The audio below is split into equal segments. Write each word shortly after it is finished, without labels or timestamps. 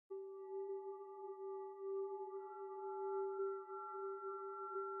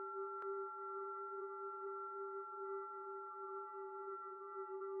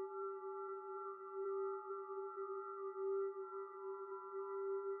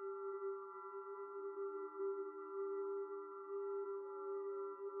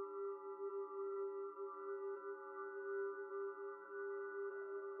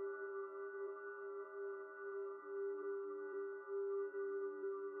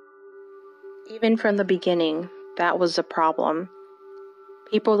Even from the beginning, that was a problem.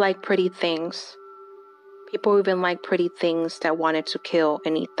 People like pretty things. People even like pretty things that wanted to kill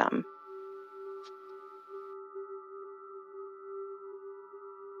and eat them.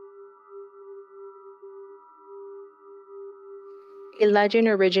 A legend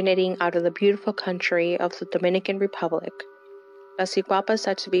originating out of the beautiful country of the Dominican Republic, a Ciguapa is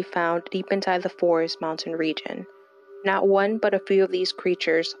said to be found deep inside the forest mountain region. Not one but a few of these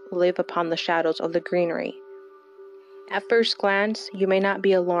creatures live upon the shadows of the greenery. At first glance, you may not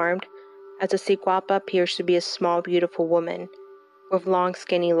be alarmed, as the Ciguapa appears to be a small, beautiful woman, with long,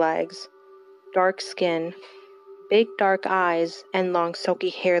 skinny legs, dark skin, big, dark eyes, and long,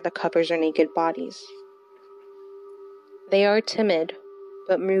 silky hair that covers their naked bodies. They are timid,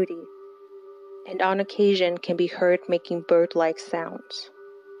 but moody, and on occasion can be heard making bird-like sounds.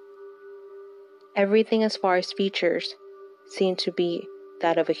 Everything as far as features seem to be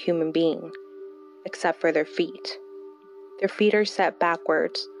that of a human being, except for their feet. Their feet are set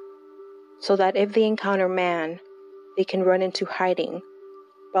backwards, so that if they encounter man, they can run into hiding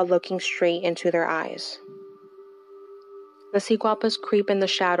while looking straight into their eyes. The Ciguapas creep in the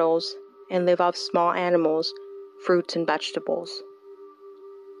shadows and live off small animals, fruits, and vegetables.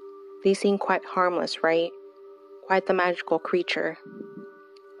 They seem quite harmless, right? Quite the magical creature.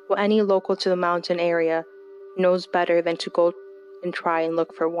 Well, any local to the mountain area knows better than to go and try and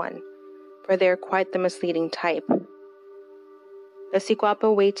look for one, for they are quite the misleading type. The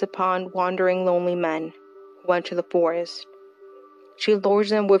Ciguapa waits upon wandering lonely men who enter the forest. She lures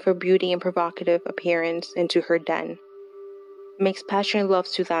them with her beauty and provocative appearance into her den, makes passionate love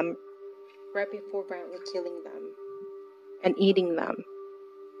to them right before violently killing them and eating them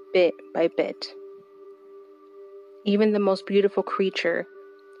bit by bit. Even the most beautiful creature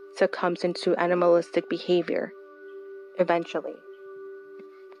succumbs into animalistic behavior eventually.